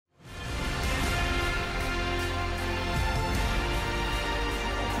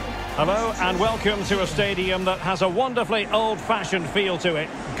Hello and welcome to a stadium that has a wonderfully old-fashioned feel to it,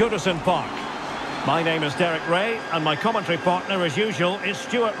 Goodison Park. My name is Derek Ray and my commentary partner as usual is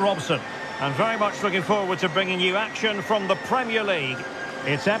Stuart Robson. And very much looking forward to bringing you action from the Premier League.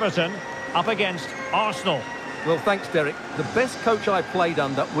 It's Everton up against Arsenal. Well, thanks, Derek. The best coach I played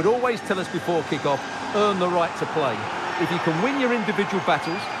under would always tell us before kick-off, earn the right to play. If you can win your individual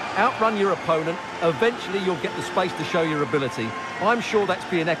battles, outrun your opponent, eventually you'll get the space to show your ability. I'm sure that's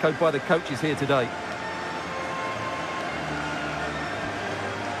being echoed by the coaches here today.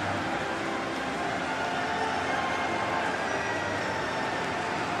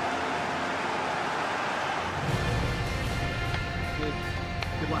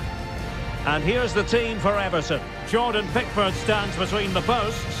 Good luck. And here's the team for Everton. Jordan Pickford stands between the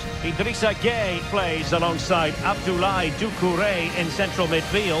posts. Idrissa Gueye plays alongside Abdoulaye Doucouré in central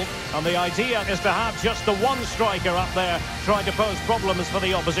midfield. And the idea is to have just the one striker up there trying to pose problems for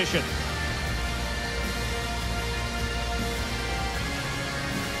the opposition.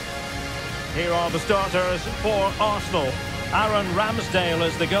 Here are the starters for Arsenal. Aaron Ramsdale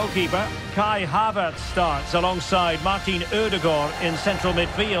is the goalkeeper. Kai Havertz starts alongside Martin Ødegaard in central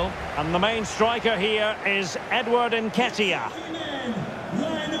midfield. And the main striker here is Edward Nketiah.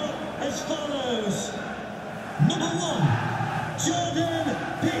 Line up as follows. Number 1, Jordan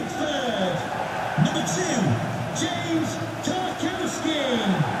Pickford. Number 2, James Tarkowski.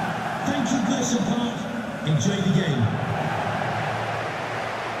 Thank you, Goodison Park. Enjoy the game.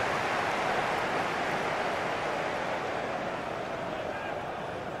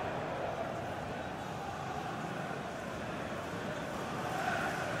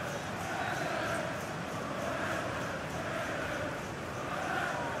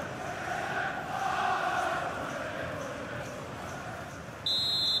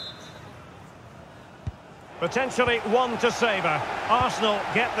 Potentially one to savour. Arsenal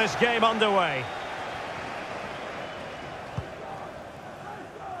get this game underway.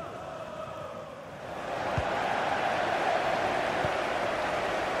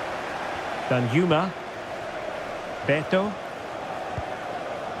 Danjuma. Beto.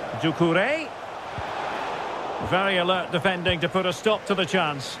 Doucouré. Very alert defending to put a stop to the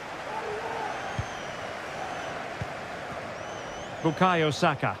chance. Bukayo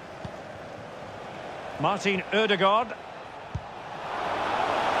Saka. Martin Ødegaard.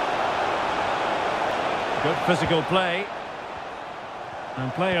 Good physical play.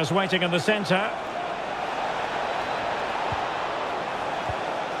 And players waiting in the centre.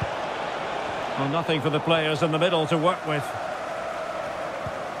 Well, nothing for the players in the middle to work with.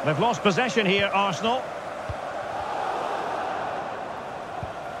 They've lost possession here, Arsenal.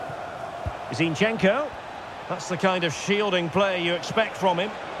 Zinchenko. That's the kind of shielding play you expect from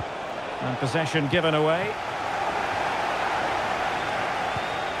him. And possession given away.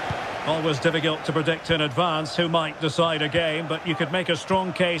 Always difficult to predict in advance who might decide a game, but you could make a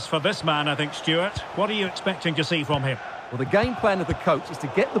strong case for this man, I think, Stuart. What are you expecting to see from him? Well, the game plan of the coach is to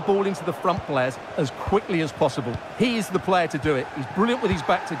get the ball into the front players as quickly as possible. He is the player to do it. He's brilliant with his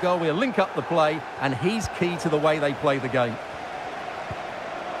back to goal. He'll link up the play, and he's key to the way they play the game.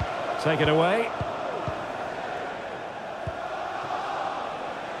 Take it away.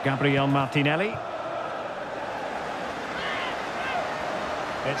 Gabriel Martinelli.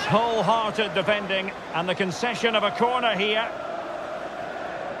 It's wholehearted defending and the concession of a corner here.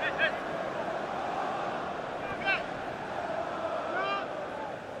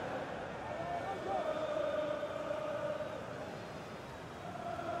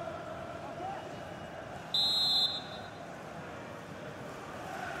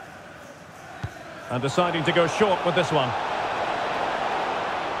 And deciding to go short with this one.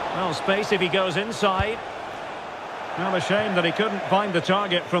 Well, space if he goes inside. Well, a shame that he couldn't find the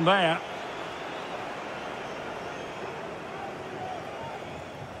target from there.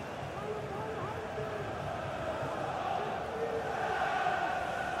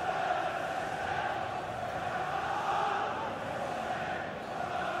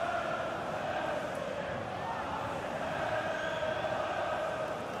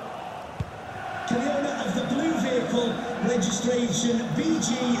 To the owner of the blue vehicle, registration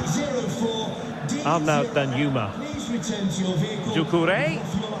BG04. Arnaud Danjuma. Please return to your vehicle. Doucouré.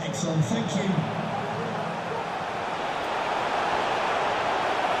 Off your lights on. Thank you.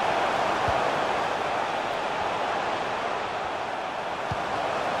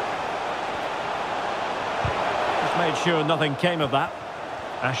 Just made sure nothing came of that.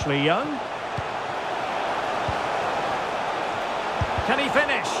 Ashley Young. Can he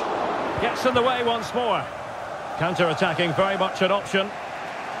finish? Gets in the way once more. Counter-attacking, very much an option.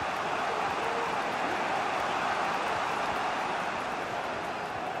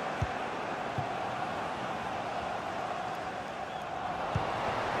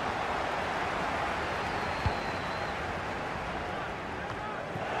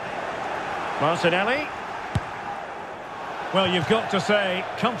 Martinelli. Well, you've got to say,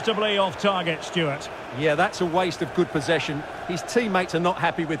 comfortably off target, Stuart. Yeah, that's a waste of good possession. His teammates are not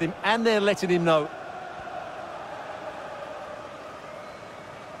happy with him, and they're letting him know.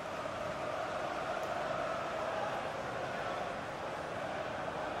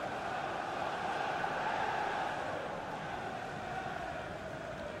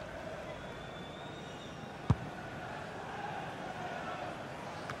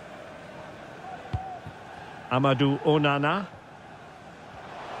 Amadou Onana.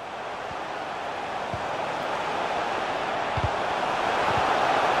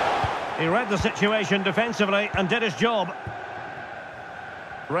 He read the situation defensively and did his job.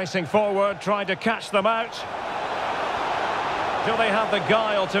 Racing forward, trying to catch them out. Do they have the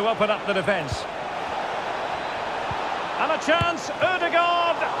guile to open up the defence? And a chance,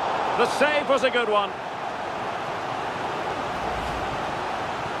 Ødegaard! The save was a good one.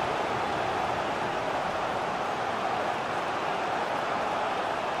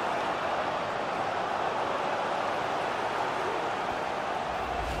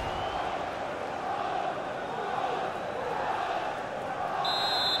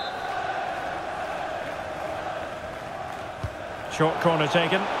 Short corner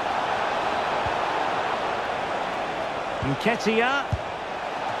taken. Nketiah.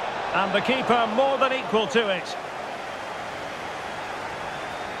 And the keeper more than equal to it.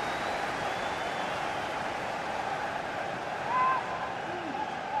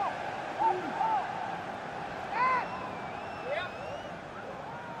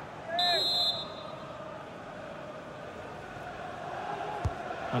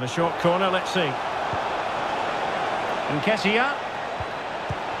 And a short corner, let's see. Nketiah.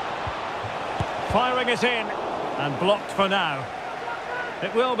 Firing it in, and blocked for now.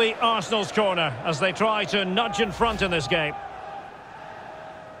 It will be Arsenal's corner as they try to nudge in front in this game.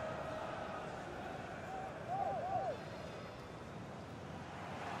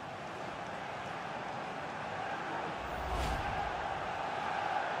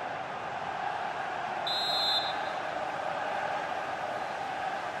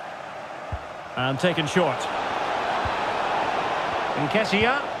 And taken short.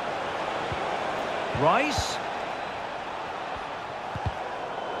 Nketiah. Rice.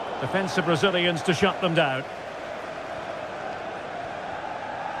 Defensive Brazilians to shut them down.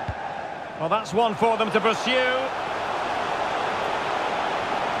 Well, that's one for them to pursue.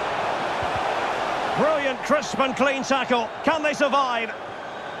 Brilliant, crisp and clean tackle. Can they survive?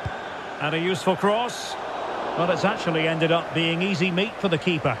 And a useful cross. Well, it's actually ended up being easy meat for the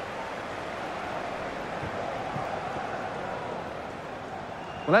keeper.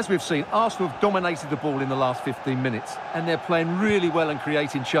 Well, as we've seen, Arsenal have dominated the ball in the last 15 minutes, and they're playing really well and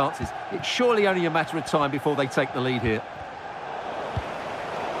creating chances. It's surely only a matter of time before they take the lead here.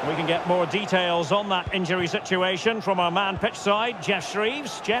 We can get more details on that injury situation from our man pitch side, Jeff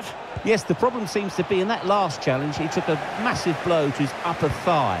Shreves. Jeff? Yes, the problem seems to be in that last challenge, he took a massive blow to his upper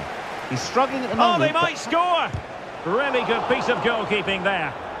thigh. He's struggling at the moment. Oh, they might score! Really good piece of goalkeeping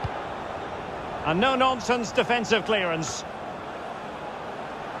there. And no-nonsense defensive clearance.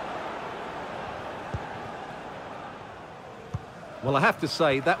 Well, I have to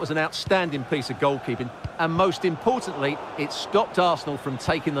say, that was an outstanding piece of goalkeeping. And most importantly, it stopped Arsenal from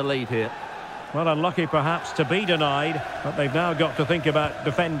taking the lead here. Well, unlucky perhaps to be denied, but they've now got to think about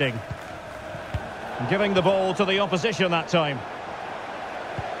defending. And giving the ball to the opposition that time.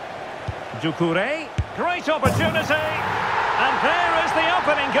 Doucouré, great opportunity. And there is the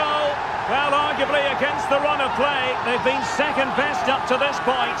opening goal. Well, arguably against the run of play, they've been second best up to this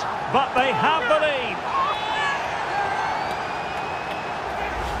point, but they have the lead.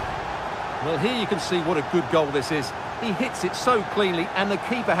 Well, here you can see what a good goal this is. He hits it so cleanly and the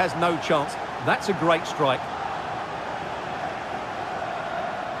keeper has no chance. That's a great strike.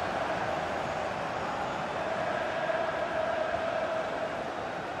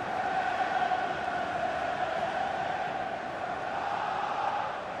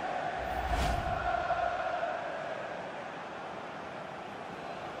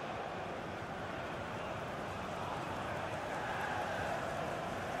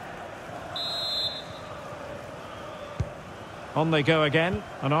 On they go again,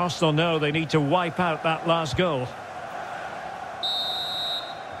 and Arsenal know they need to wipe out that last goal.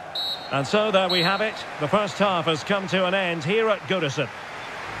 And so there we have it. The first half has come to an end here at Goodison.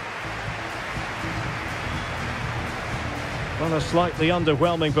 Well, a slightly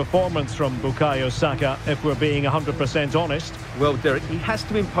underwhelming performance from Bukayo Saka, if we're being 100% honest. Well, Derek, he has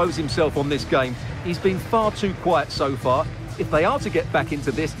to impose himself on this game. He's been far too quiet so far. If they are to get back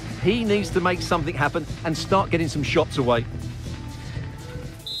into this, he needs to make something happen and start getting some shots away.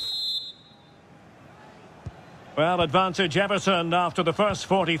 Well, advantage Everton after the first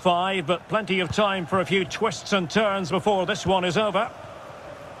 45, but plenty of time for a few twists and turns before this one is over.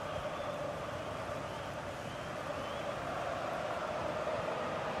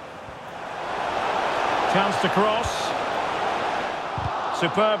 Chance to cross.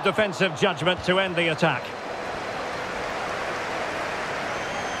 Superb defensive judgment to end the attack.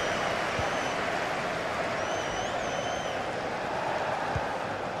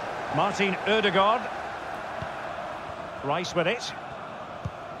 Martin Ødegaard. Rice with it.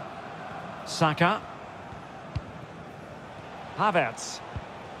 Saka. Havertz.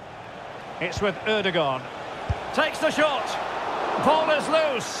 It's with Ødegaard. Takes the shot. Ball is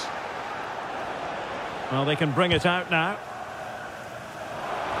loose. Well, they can bring it out now.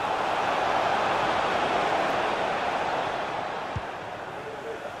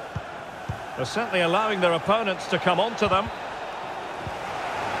 They're certainly allowing their opponents to come onto them.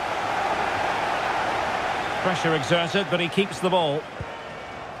 Pressure exerted, but he keeps the ball.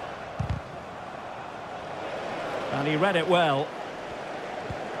 And he read it well.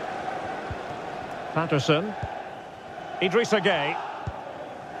 Patterson. Idrissa Gueye.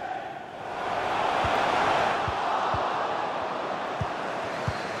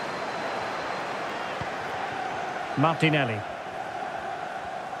 Martinelli.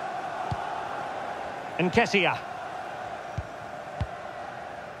 Nketiah.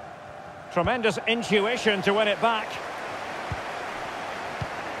 Tremendous intuition to win it back.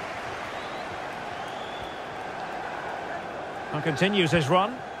 And continues his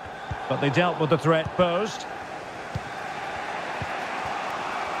run, but they dealt with the threat posed.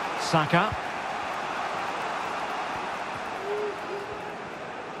 Saka.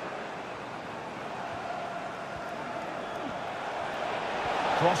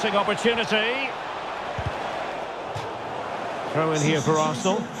 Crossing opportunity. Throw in here for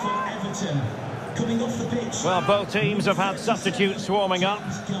Arsenal. Well, both teams have had substitutes warming up,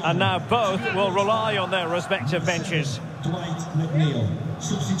 and now both will rely on their respective benches. Dwight McNeil.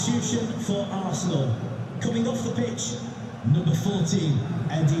 Substitution for Arsenal. Coming off the pitch, number 14,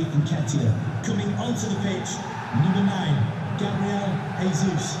 Eddie Nketiah. Coming onto the pitch, number 9, Gabriel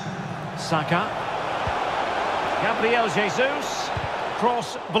Jesus. Saka. Gabriel Jesus.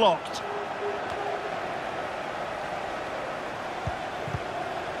 Cross blocked.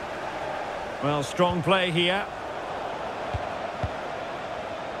 Well, strong play here.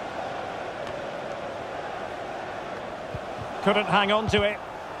 Couldn't hang on to it.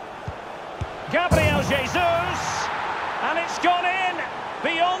 Gabriel Jesus! And it's gone in!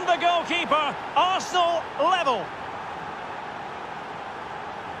 Beyond the goalkeeper. Arsenal level.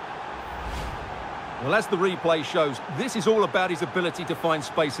 Well, as the replay shows, this is all about his ability to find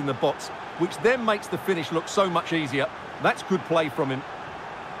space in the box, which then makes the finish look so much easier. That's good play from him.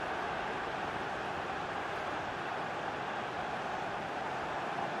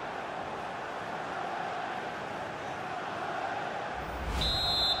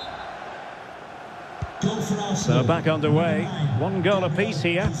 So back underway. 1 goal apiece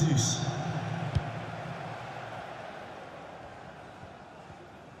here.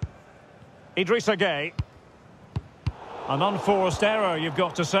 Idrissa Gueye. An unforced error, you've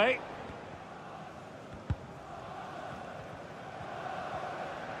got to say.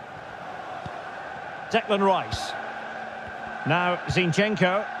 Declan Rice. Now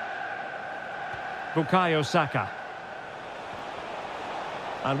Zinchenko. Bukayo Saka.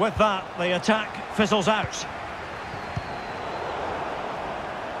 And with that, the attack fizzles out.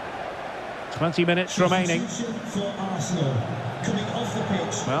 20 minutes remaining. For Arsenal. Coming off the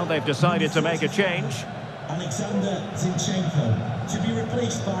pitch. Well, they've decided to make a change. Alexander Zinchenko to be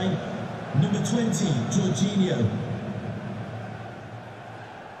replaced by number 20, Jorginho.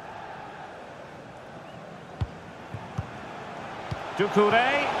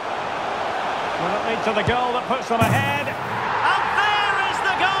 Doucouré. Will it lead to the goal that puts them ahead? And there is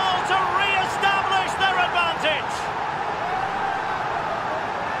the goal to re-establish their advantage.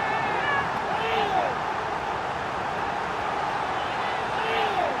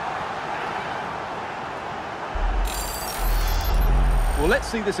 Well, let's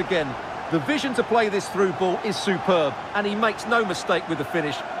see this again. The vision to play this through ball is superb, and he makes no mistake with the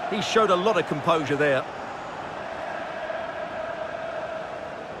finish. He showed a lot of composure there.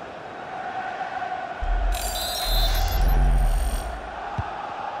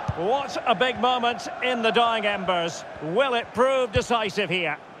 What a big moment in the dying embers. Will it prove decisive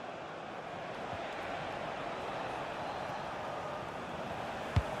here?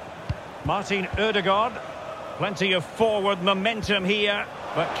 Martin Ødegaard. Plenty of forward momentum here,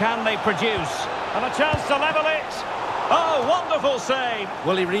 but can they produce? And a chance to level it. Oh, wonderful save.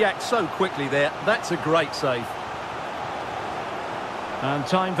 Well, he reacts so quickly there. That's a great save. And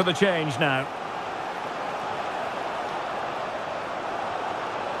time for the change now.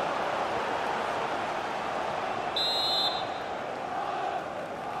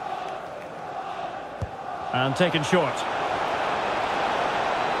 And taken short.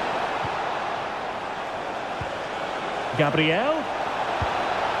 Gabriel.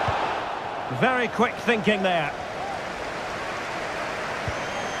 Very quick thinking there.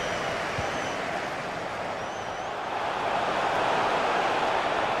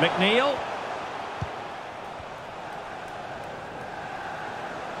 McNeil.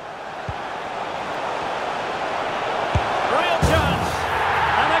 Real chance.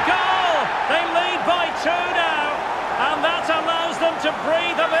 And a goal! They lead by 2 now. And that allows them to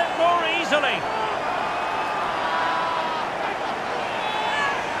breathe a bit more easily.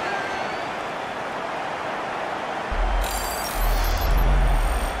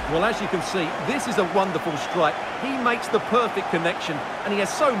 Well, as you can see, this is a wonderful strike. He makes the perfect connection, and he has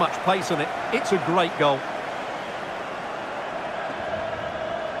so much pace on it. It's a great goal.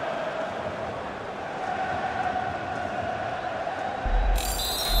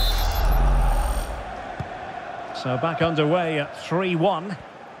 So back underway at 3-1.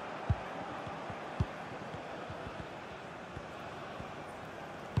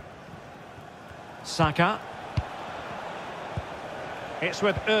 Saka. It's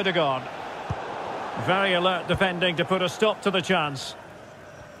with Erdogan. Very alert defending to put a stop to the chance.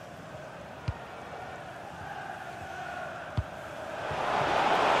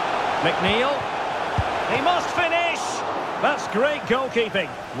 McNeil. He must finish. That's great goalkeeping.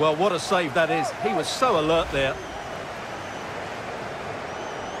 Well, what a save that is. He was so alert there.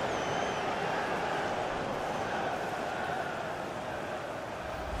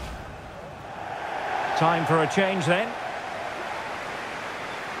 Time for a change then.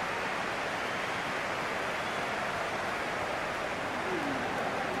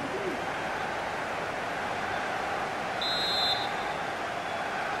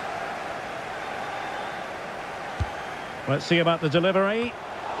 Let's see about the delivery.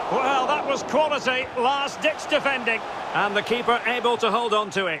 Well, that was quality. Last-ditch defending. And the keeper able to hold on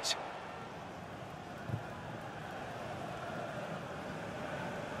to it.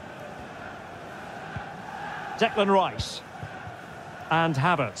 Declan Rice. And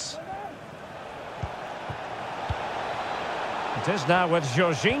Havertz. It is now with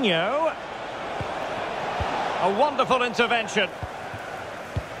Jorginho. A wonderful intervention.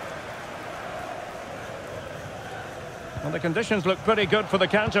 And the conditions look pretty good for the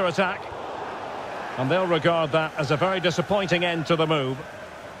counter-attack. And they'll regard that as a very disappointing end to the move.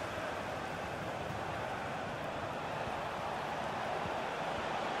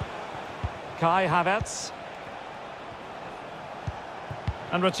 Kai Havertz.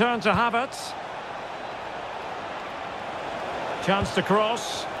 And return to Havertz. Chance to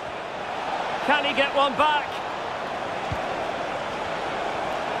cross. Can he get one back?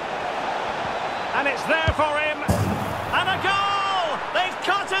 And it's there for him. And a goal! They've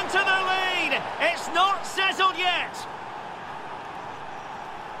cut into the lead. It's not settled yet.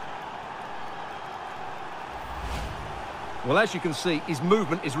 Well, as you can see, his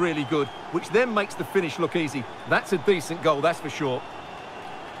movement is really good, which then makes the finish look easy. That's a decent goal, that's for sure.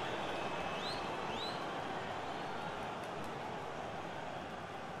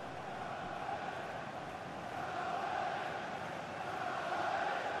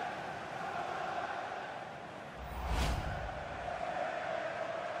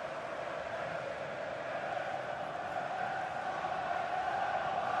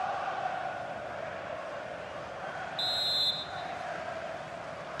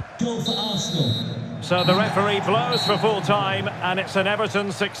 Goal for Arsenal. So the referee blows for full time, and it's an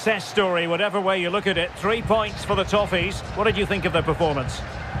Everton success story, whatever way you look at it. 3 points for the Toffees. What did you think of their performance?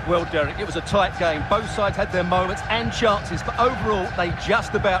 Well, Derek, it was a tight game. Both sides had their moments and chances, but overall, they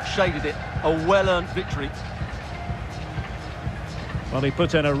just about shaded it. A well-earned victory. Well, he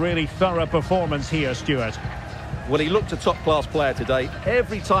put in a really thorough performance here, Stuart. Well, he looked a top-class player today.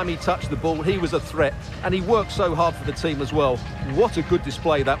 Every time he touched the ball, he was a threat. And he worked so hard for the team as well. What a good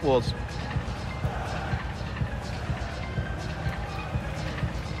display that was.